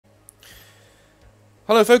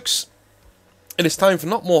Hello folks, it is time for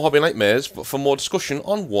not more Hobby Nightmares, but for more discussion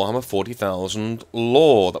on Warhammer 40,000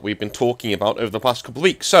 lore that we've been talking about over the past couple of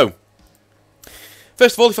weeks. So,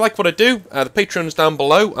 first of all, if you like what I do, the Patreon's down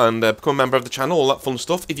below, and become a member of the channel, all that fun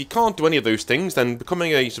stuff. If you can't do any of those things, then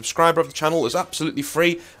becoming a subscriber of the channel is absolutely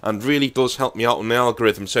free, and really does help me out on the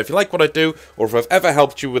algorithm. So if you like what I do, or if I've ever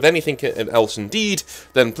helped you with anything else indeed,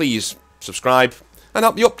 then please subscribe and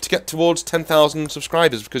help me up to get towards 10,000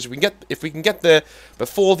 subscribers, because if we can get there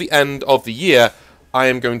before the end of the year, I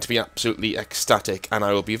am going to be absolutely ecstatic, and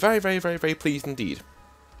I will be very, very, very, very pleased indeed.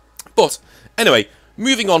 But, anyway,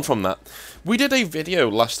 moving on from that, we did a video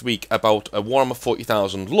last week about a Warhammer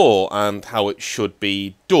 40,000 lore and how it should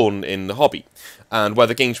be done in the hobby, and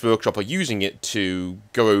whether Games Workshop are using it to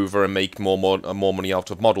go over and make more money out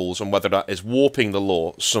of models, and whether that is warping the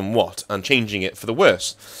lore somewhat and changing it for the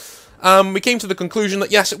worse. We came to the conclusion that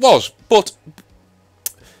yes, it was, but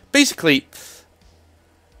basically,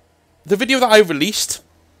 the video that I released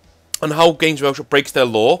on how Games Workshop breaks their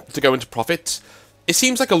lore to go into profit, it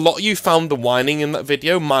seems like a lot of you found the whining in that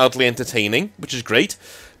video mildly entertaining, which is great,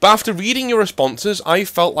 but after reading your responses, I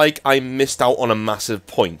felt like I missed out on a massive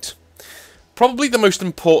point. Probably the most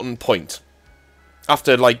important point,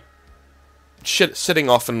 after, like, sitting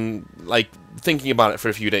off and, like, thinking about it for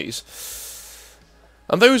a few days.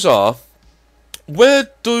 And those are, where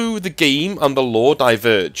do the game and the lore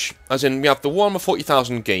diverge? As in, we have the Warhammer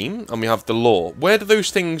 40,000 game, and we have the lore. Where do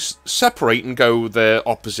those things separate and go their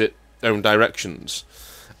opposite own directions?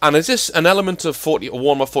 And is this an element of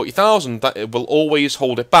Warhammer 40,000 that it will always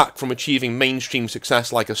hold it back from achieving mainstream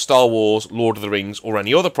success like a Star Wars, Lord of the Rings, or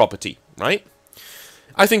any other property, right?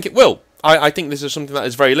 I think it will. I think this is something that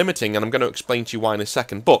is very limiting, and I'm going to explain to you why in a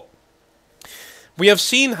second, but we have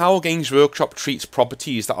seen how Games Workshop treats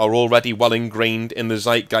properties that are already well ingrained in the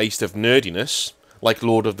zeitgeist of nerdiness, like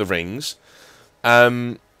Lord of the Rings.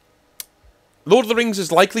 Lord of the Rings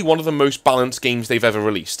is likely one of the most balanced games they've ever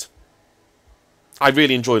released. I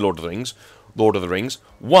really enjoy Lord of the Rings.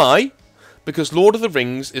 Why? Because Lord of the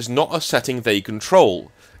Rings is not a setting they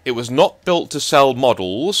control. It was not built to sell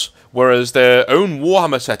models, whereas their own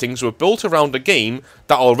Warhammer settings were built around a game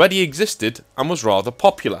that already existed and was rather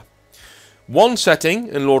popular. One setting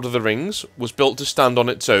in Lord of the Rings was built to stand on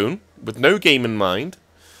its own, with no game in mind.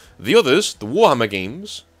 The others, the Warhammer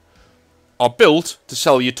games, are built to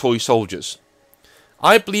sell you toy soldiers.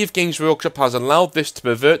 I believe Games Workshop has allowed this to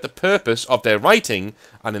pervert the purpose of their writing,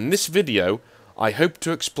 and in this video, I hope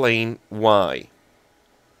to explain why.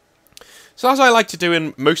 So as I like to do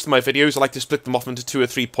in most of my videos, I like to split them off into 2 or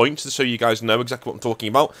 3 points, so you guys know exactly what I'm talking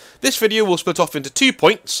about. This video will split off into 2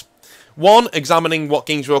 points. One, examining what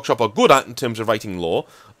Games Workshop are good at in terms of writing lore,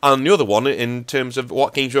 and the other one in terms of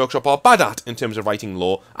what Games Workshop are bad at in terms of writing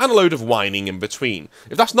lore, and a load of whining in between.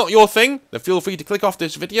 If that's not your thing, then feel free to click off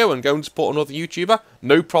this video and go and support another YouTuber,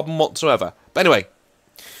 no problem whatsoever. But anyway,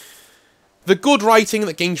 the good writing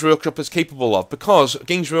that Games Workshop is capable of, because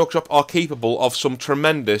Games Workshop are capable of some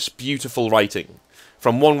tremendous, beautiful writing,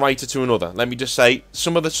 from one writer to another. Let me just say,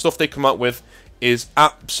 some of the stuff they come out with is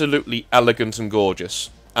absolutely elegant and gorgeous,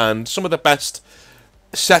 and some of the best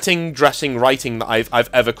setting, dressing, writing that I've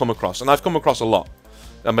ever come across. And I've come across a lot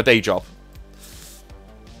at my day job.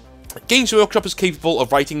 Games Workshop is capable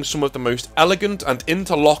of writing some of the most elegant and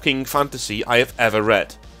interlocking fantasy I have ever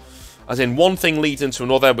read. As in, one thing leads into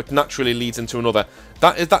another, which naturally leads into another.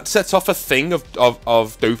 That sets off a thing of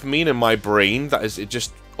dopamine in my brain that is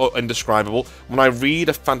just indescribable. When I read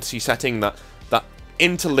a fantasy setting that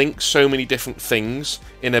interlinks so many different things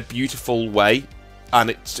in a beautiful way, and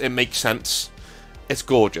it makes sense. It's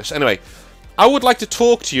gorgeous. Anyway, I would like to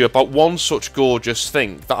talk to you about one such gorgeous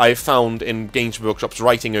thing that I have found in Games Workshop's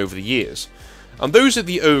writing over the years. And those are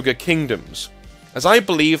the Ogre Kingdoms, as I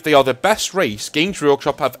believe they are the best race Games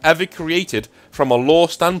Workshop have ever created from a lore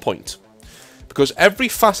standpoint. Because every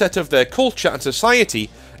facet of their culture and society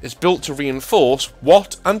is built to reinforce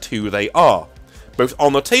what and who they are, both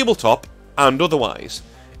on the tabletop and otherwise.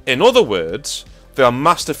 In other words, they are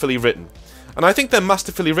masterfully written. And I think they're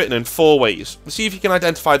masterfully written in 4 ways. Let's see if you can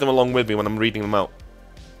identify them along with me when I'm reading them out.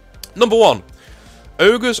 Number 1.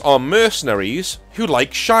 Ogres are mercenaries who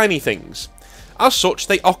like shiny things. As such,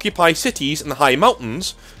 they occupy cities and high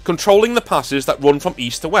mountains, controlling the passes that run from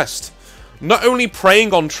east to west. Not only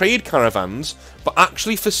preying on trade caravans, but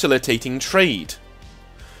actually facilitating trade.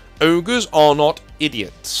 Ogres are not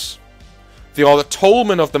idiots. They are the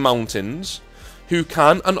tollmen of the mountains, who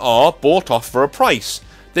can and are bought off for a price.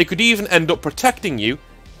 They could even end up protecting you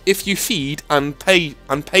if you feed and pay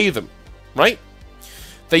them, right?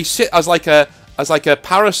 They sit as like a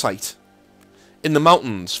parasite in the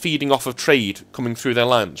mountains, feeding off of trade coming through their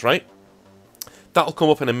lands, right? That'll come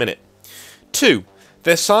up in a minute. 2.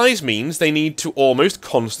 Their size means they need to almost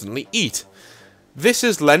constantly eat. This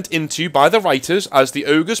is lent into by the writers as the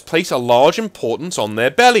ogres place a large importance on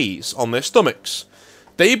their bellies, on their stomachs.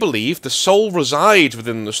 They believe the soul resides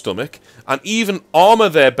within the stomach, and even armour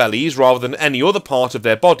their bellies rather than any other part of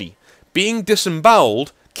their body. Being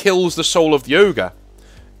disemboweled kills the soul of the ogre.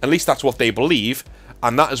 At least that's what they believe,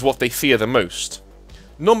 and that is what they fear the most.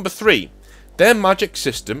 Number 3. Their magic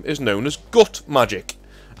system is known as gut magic,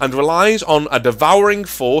 and relies on a devouring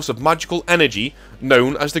force of magical energy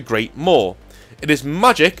known as the Great Maw. It is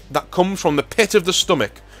magic that comes from the pit of the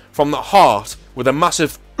stomach, from the heart, with a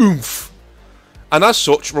massive oomph, and as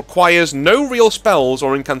such requires no real spells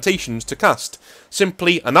or incantations to cast,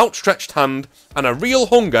 simply an outstretched hand and a real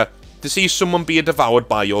hunger to see someone be devoured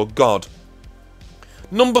by your god.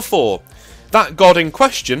 Number 4. That god in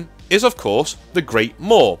question is, of course, the Great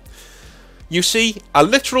Maw. You see, a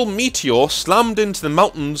literal meteor slammed into the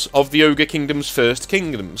mountains of the Ogre Kingdom's first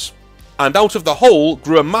kingdoms, and out of the hole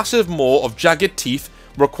grew a massive maw of jagged teeth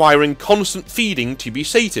requiring constant feeding to be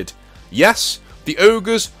sated. Yes, the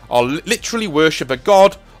ogres are literally worship a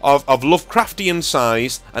god of Lovecraftian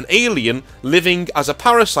size, an alien living as a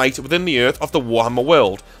parasite within the earth of the Warhammer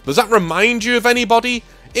world. Does that remind you of anybody?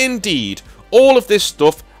 Indeed, all of this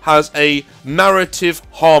stuff has a narrative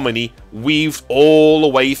harmony weaved all the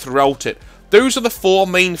way throughout it. Those are the 4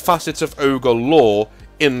 main facets of ogre lore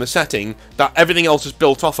in the setting that everything else is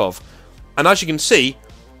built off of. And as you can see,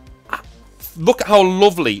 look at how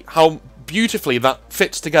lovely, how beautifully that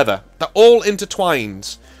fits together. That all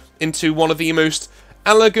intertwines into one of the most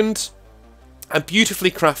elegant and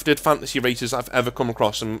beautifully crafted fantasy races I've ever come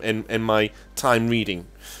across in my time reading.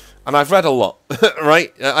 And I've read a lot,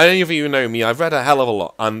 right? Any of you know me, I've read a hell of a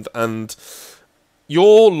lot. And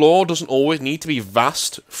your lore doesn't always need to be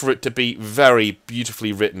vast for it to be very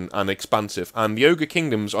beautifully written and expansive. And the Ogre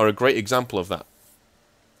Kingdoms are a great example of that.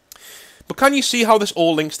 But can you see how this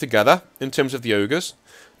all links together in terms of the ogres?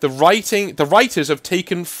 The writers have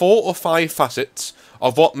taken 4 or 5 facets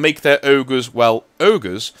of what make their ogres, well,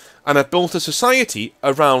 ogres, and have built a society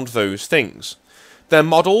around those things. Their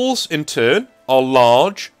models, in turn, are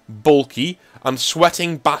large, bulky, and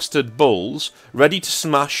sweating bastard bulls, ready to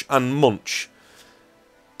smash and munch.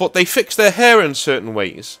 But they fix their hair in certain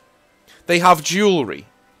ways. They have jewellery,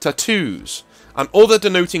 tattoos, and other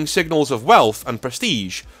denoting signals of wealth and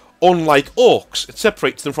prestige. Unlike orcs, it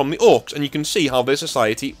separates them from the orcs, and you can see how their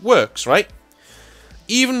society works, right?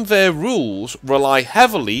 Even their rules rely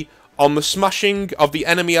heavily on the smashing of the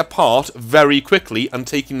enemy apart very quickly and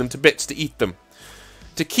taking them to bits to eat them.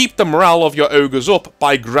 To keep the morale of your ogres up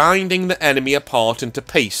by grinding the enemy apart into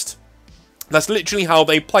paste. That's literally how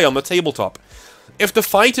they play on the tabletop. If the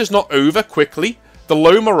fight is not over quickly, the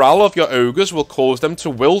low morale of your ogres will cause them to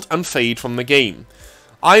wilt and fade from the game.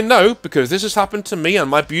 I know, because this has happened to me and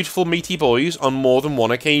my beautiful meaty boys on more than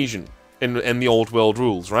one occasion in the old world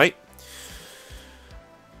rules, right?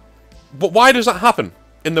 But why does that happen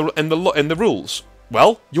in the rules?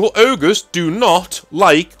 Well, your ogres do not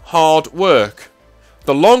like hard work.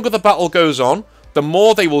 The longer the battle goes on, the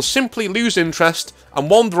more they will simply lose interest and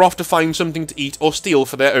wander off to find something to eat or steal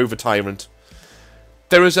for their over-tyrant.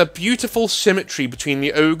 There is a beautiful symmetry between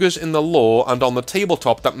the ogres in the lore and on the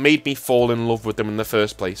tabletop that made me fall in love with them in the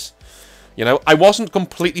first place. You know, I wasn't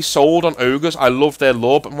completely sold on ogres, I loved their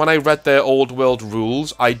lore, but when I read their old world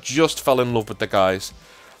rules, I just fell in love with the guys.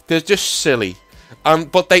 They're just silly.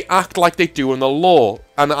 But they act like they do in the lore.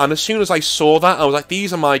 And as soon as I saw that, I was like,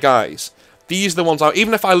 these are my guys. These are the ones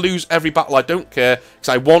even if I lose every battle, I don't care, because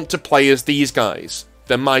I want to play as these guys.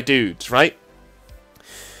 They're my dudes, right?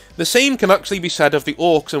 The same can actually be said of the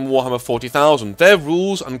orcs in Warhammer 40,000. Their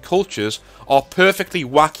rules and cultures are perfectly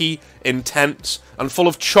wacky, intense, and full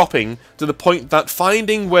of chopping to the point that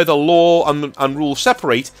finding where the lore and rules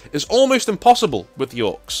separate is almost impossible with the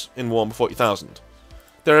orcs in Warhammer 40,000.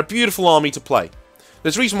 They're a beautiful army to play.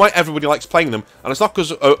 There's a reason why everybody likes playing them, and it's not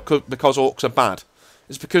because orcs are bad.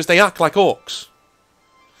 It's because they act like orcs.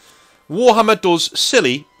 Warhammer does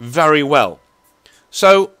silly very well.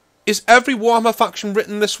 So, is every Warhammer faction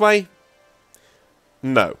written this way?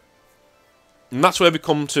 No. And that's where we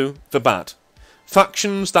come to the bad.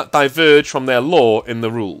 Factions that diverge from their lore in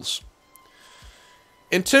the rules.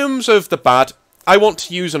 In terms of the bad, I want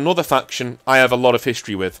to use another faction I have a lot of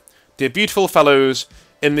history with. The beautiful fellows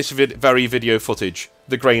in this very video footage,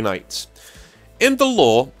 the Grey Knights. In the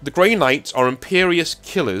lore, the Grey Knights are imperious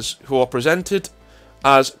killers who are presented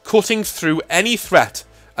as cutting through any threat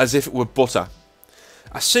as if it were butter.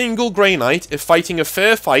 A single Grey Knight, if fighting a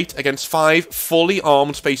fair fight against 5 fully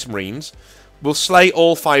armed Space Marines, will slay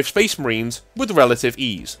all 5 Space Marines with relative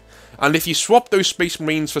ease. And if you swap those Space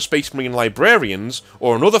Marines for Space Marine Librarians,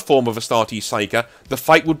 or another form of Astartes Psyker, the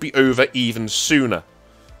fight would be over even sooner,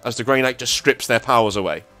 as the Grey Knight just strips their powers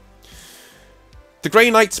away. The Grey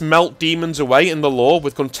Knights melt demons away in the lore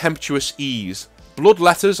with contemptuous ease.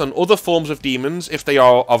 Bloodletters and other forms of demons, if they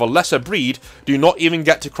are of a lesser breed, do not even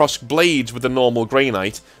get to cross blades with the normal Grey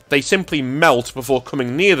Knight. They simply melt before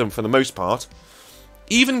coming near them for the most part.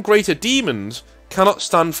 Even greater demons cannot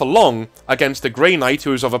stand for long against a Grey Knight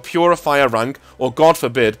who is of a Purifier rank, or God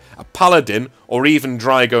forbid, a Paladin, or even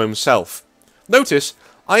Drygo himself. Notice,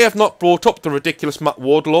 I have not brought up the ridiculous Matt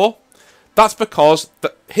Ward lore. That's because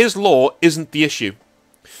his lore isn't the issue.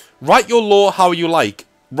 Write your lore how you like.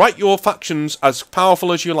 Write your factions as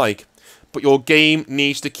powerful as you like. But your game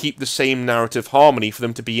needs to keep the same narrative harmony for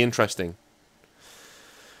them to be interesting.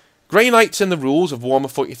 Grey Knights in the rules of Warhammer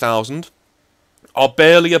 40,000 are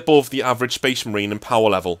barely above the average Space Marine in power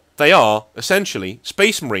level. They are, essentially,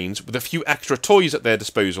 Space Marines with a few extra toys at their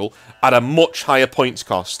disposal at a much higher points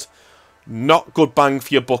cost. Not good bang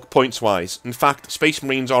for your buck points-wise. In fact, Space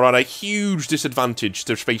Marines are at a huge disadvantage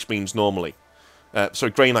to Space Marines normally.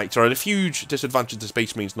 Grey Knights are at a huge disadvantage to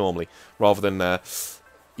Space Marines normally, rather than,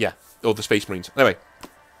 or the Space Marines. Anyway,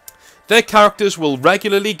 their characters will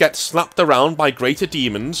regularly get slapped around by greater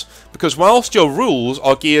demons, because whilst your rules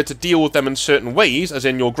are geared to deal with them in certain ways, as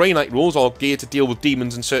in your Grey Knight rules are geared to deal with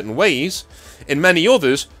demons in certain ways, in many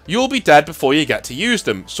others, you'll be dead before you get to use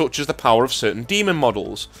them, such as the power of certain demon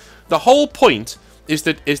models. The whole point is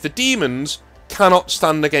that the demons cannot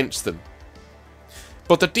stand against them.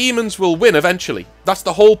 But the demons will win eventually. That's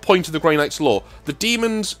the whole point of the Grey Knight's lore. The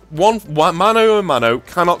demons, mano a mano,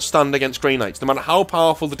 cannot stand against Grey Knights, no matter how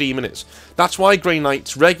powerful the demon is. That's why Grey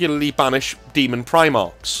Knights regularly banish demon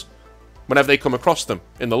Primarchs whenever they come across them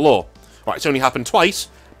in the lore. Right, it's only happened twice,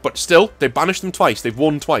 but still, they banished them twice. They've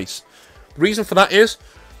won twice. The reason for that is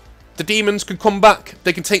the demons can come back.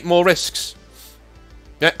 They can take more risks.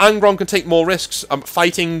 Yeah, Angron can take more risks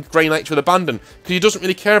fighting Grey Knights with abandon, because he doesn't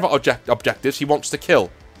really care about objectives, he wants to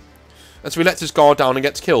kill. And so he lets his guard down and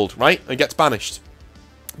gets killed, right? And gets banished.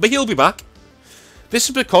 But he'll be back. This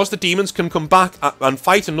is because the demons can come back and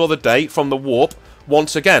fight another day from the warp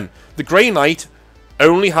once again. The Grey Knight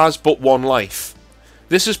only has but one life.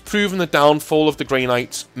 This has proven the downfall of the Grey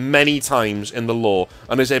Knights many times in the lore,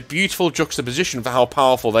 and is a beautiful juxtaposition for how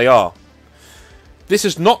powerful they are. This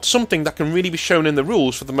is not something that can really be shown in the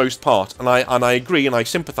rules for the most part, and I agree and I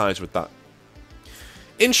sympathise with that.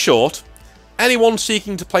 In short, anyone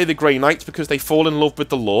seeking to play the Grey Knights because they fall in love with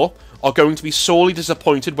the lore are going to be sorely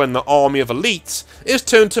disappointed when the army of elites is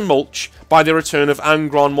turned to mulch by the return of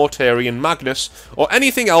Angron, Mortarion, Magnus, or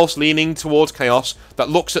anything else leaning towards chaos that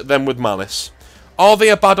looks at them with malice. Are they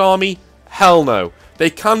a bad army? Hell no. They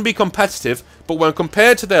can be competitive, but when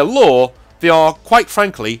compared to their lore, they are, quite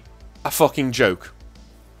frankly, a fucking joke.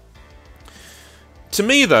 To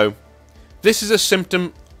me, though, this is a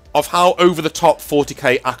symptom of how over-the-top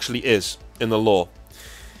 40k actually is in the lore.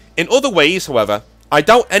 In other ways, however, I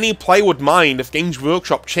doubt any player would mind if Games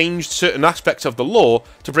Workshop changed certain aspects of the lore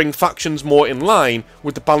to bring factions more in line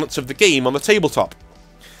with the balance of the game on the tabletop.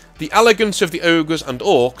 The elegance of the ogres and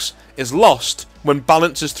orcs is lost when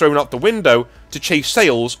balance is thrown out the window to chase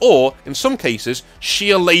sales, or, in some cases,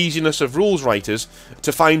 sheer laziness of rules writers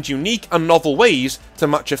to find unique and novel ways to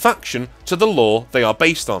match a faction to the lore they are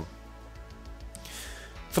based on.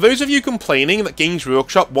 For those of you complaining that Games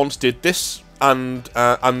Workshop once did this, I'll read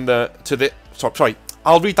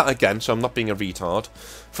that again so I'm not being a retard.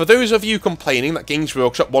 For those of you complaining that Games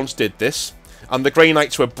Workshop once did this, and the Grey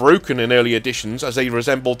Knights were broken in early editions as they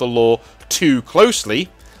resembled the lore too closely,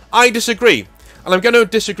 I disagree. And I'm going to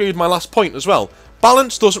disagree with my last point as well.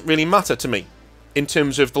 Balance doesn't really matter to me in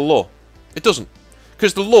terms of the lore. It doesn't.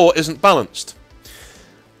 Because the lore isn't balanced.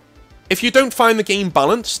 If you don't find the game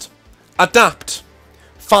balanced, adapt.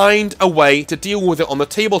 Find a way to deal with it on the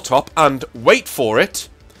tabletop, and wait for it.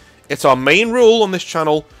 It's our main rule on this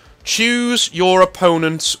channel. Choose your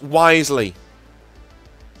opponents wisely.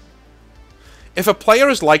 If a player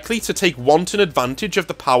is likely to take wanton advantage of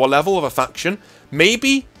the power level of a faction,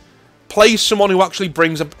 maybe play someone who actually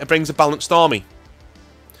brings a balanced army.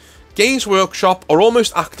 Games Workshop are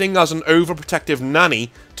almost acting as an overprotective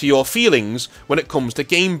nanny to your feelings when it comes to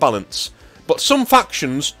game balance. But some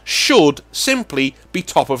factions should simply be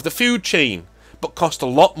top of the food chain, but cost a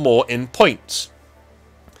lot more in points.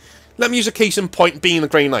 Let me use a case in point being the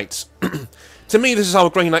Grey Knights. To me, this is how a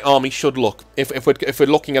Grey Knight army should look, if we're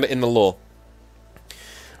looking at it in the lore.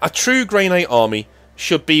 A true Grey Knight army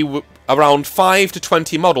should be around 5 to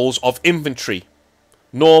 20 models of infantry,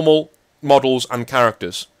 normal models and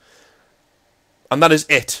characters. And that is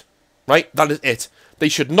it. Right? That is it. They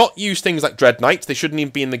should not use things like Dread Knights. They shouldn't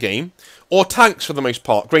even be in the game. Or tanks for the most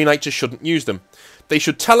part. Grey Knight just shouldn't use them. They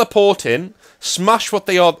should teleport in, smash what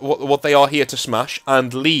they are here to smash,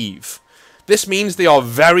 and leave. This means they are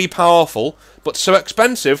very powerful, but so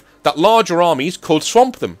expensive that larger armies could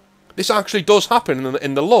swamp them. This actually does happen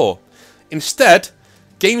in the lore. Instead,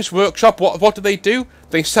 Games Workshop, what do?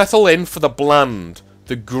 They settle in for the bland,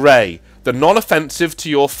 the grey, the non-offensive to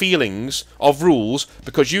your feelings of rules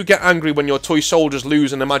because you get angry when your toy soldiers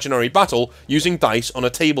lose an imaginary battle using dice on a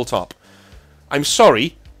tabletop. I'm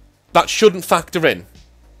sorry, that shouldn't factor in.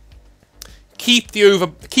 Keep the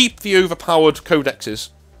overpowered codexes.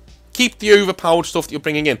 Keep the overpowered stuff that you're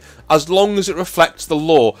bringing in, as long as it reflects the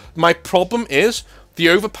lore. My problem is, the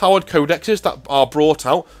overpowered codexes that are brought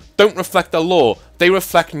out don't reflect the lore. They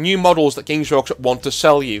reflect new models that Games Workshop want to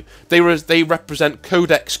sell you. They represent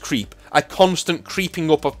codex creep, a constant creeping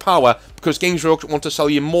up of power, because Games Workshop want to sell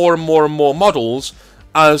you more and more and more models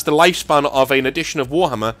as the lifespan of an edition of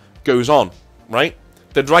Warhammer goes on, right?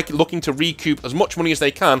 They're looking to recoup as much money as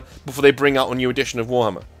they can before they bring out a new edition of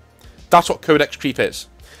Warhammer. That's what codex creep is.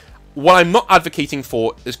 What I'm not advocating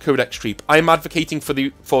for is codex creep. I'm advocating for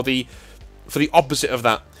the opposite of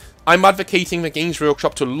that. I'm advocating the Games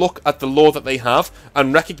Workshop to look at the lore that they have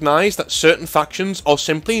and recognise that certain factions are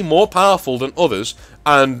simply more powerful than others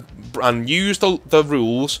and use the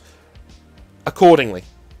rules accordingly.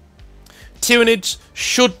 Tyranids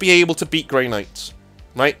should be able to beat Grey Knights,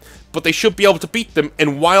 right? But they should be able to beat them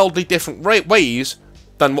in wildly different ways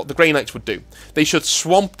than what the Grey Knights would do. They should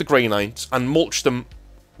swamp the Grey Knights and mulch them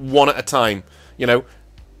one at a time. You know,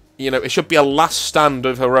 it should be a last stand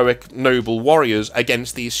of heroic noble warriors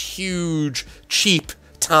against these huge, cheap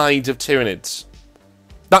tides of Tyranids.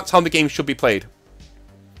 That's how the game should be played.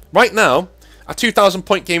 Right now, a 2,000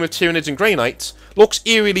 point game of Tyranids and Grey Knights looks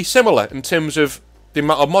eerily similar in terms of the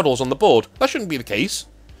amount of models on the board. That shouldn't be the case.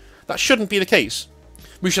 That shouldn't be the case.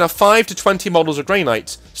 We should have 5 to 20 models of Grey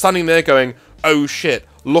Knights standing there going, oh shit,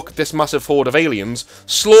 look at this massive horde of aliens,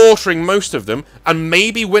 slaughtering most of them, and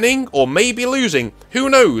maybe winning, or maybe losing,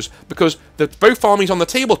 who knows, because both armies on the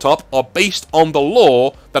tabletop are based on the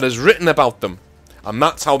lore that is written about them, and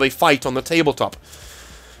that's how they fight on the tabletop.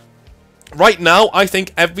 Right now, I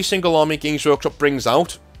think every single army Games Workshop brings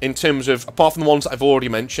out, in terms of, apart from the ones that I've already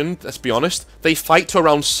mentioned, let's be honest, they fight to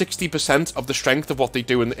around 60% of the strength of what they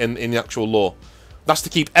do in the actual lore. That's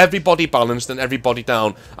to keep everybody balanced and everybody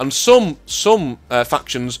down. And some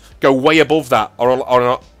factions go way above that,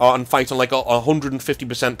 and fight on like a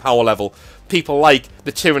 150% power level. People like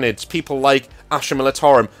the Tyranids, people like Asher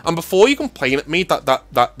Militarum. And before you complain at me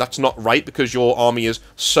that's not right because your army is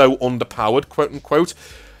so underpowered, quote unquote,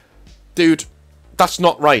 dude, that's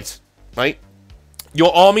not right, right?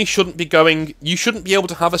 Your army shouldn't be going... You shouldn't be able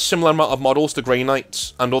to have a similar amount of models to Grey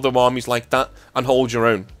Knights and other armies like that and hold your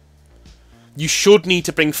own. You should need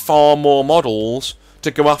to bring far more models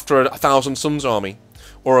to go after a Thousand Suns army,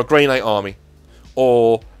 or a Grey Knight army,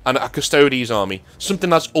 or a Custodes army. Something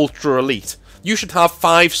that's ultra elite. You should have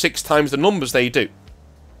 5-6 times the numbers they do.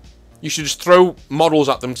 You should just throw models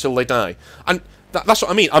at them till they die. And that's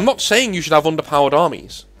what I mean. I'm not saying you should have underpowered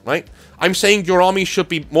armies, right? I'm saying your army should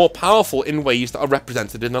be more powerful in ways that are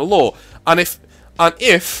represented in the lore. And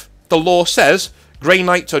if the lore says Grey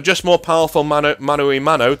Knights are just more powerful mano a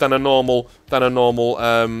mano than a normal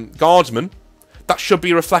guardsman, that should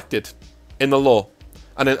be reflected in the lore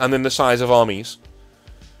and in the size of armies.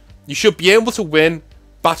 You should be able to win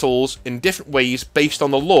battles in different ways based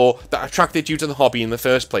on the lore that attracted you to the hobby in the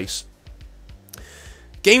first place.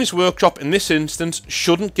 Games Workshop in this instance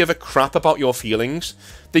shouldn't give a crap about your feelings.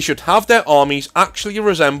 They should have their armies actually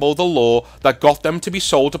resemble the lore that got them to be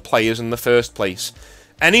sold to players in the first place.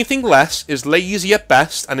 Anything less is lazy at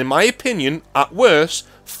best, and in my opinion, at worst,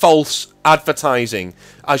 false advertising,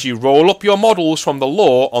 as you roll up your models from the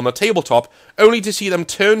lore on the tabletop, only to see them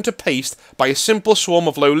turned to paste by a simple swarm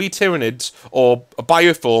of lowly Tyranids, or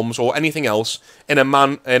bioforms, or anything else, in a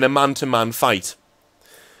man-to-man fight.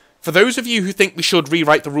 For those of you who think we should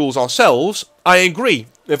rewrite the rules ourselves, I agree,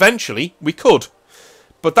 eventually we could.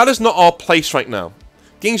 But that is not our place right now.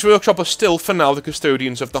 Games Workshop are still, for now, the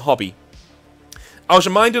custodians of the hobby. I was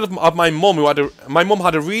reminded of my mum, my mum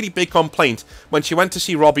had a really big complaint when she went to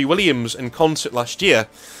see Robbie Williams in concert last year,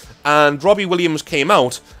 and Robbie Williams came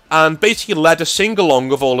out and basically led a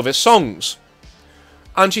sing-along of all of his songs.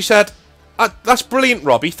 And she said, "That's brilliant,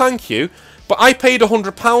 Robbie, thank you, but I paid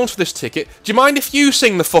 £100 for this ticket. Do you mind if you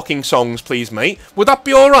sing the fucking songs, please, mate? Would that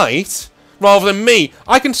be alright? Rather than me.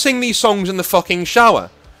 I can sing these songs in the fucking shower."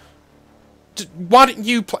 Why didn't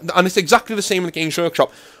you play? And it's exactly the same in the Games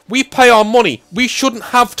Workshop. We pay our money. We shouldn't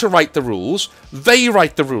have to write the rules. They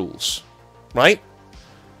write the rules, right?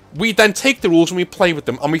 We then take the rules and we play with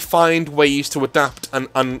them, and we find ways to adapt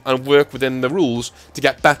and work within the rules to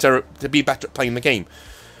get better, to be better at playing the game.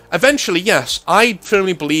 Eventually, yes, I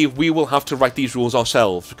firmly believe we will have to write these rules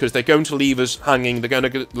ourselves, because they're going to leave us hanging. They're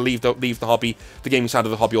going to leave the hobby, the gaming side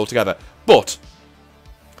of the hobby altogether. But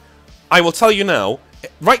I will tell you now,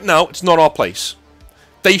 right now, it's not our place.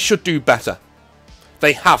 They should do better.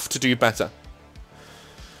 They have to do better.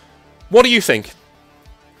 What do you think?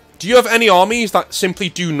 Do you have any armies that simply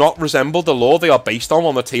do not resemble the lore they are based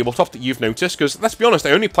on the tabletop that you've noticed? Because, let's be honest,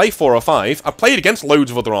 I only play 4 or 5. I've played against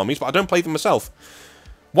loads of other armies, but I don't play them myself.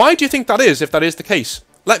 Why do you think that is, if that is the case?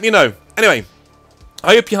 Let me know. Anyway,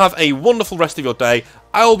 I hope you have a wonderful rest of your day.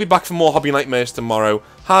 I will be back for more Hobby Nightmares tomorrow.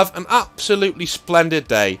 Have an absolutely splendid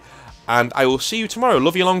day, and I will see you tomorrow.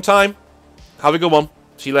 Love you a long time. Have a good one.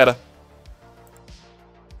 See you later.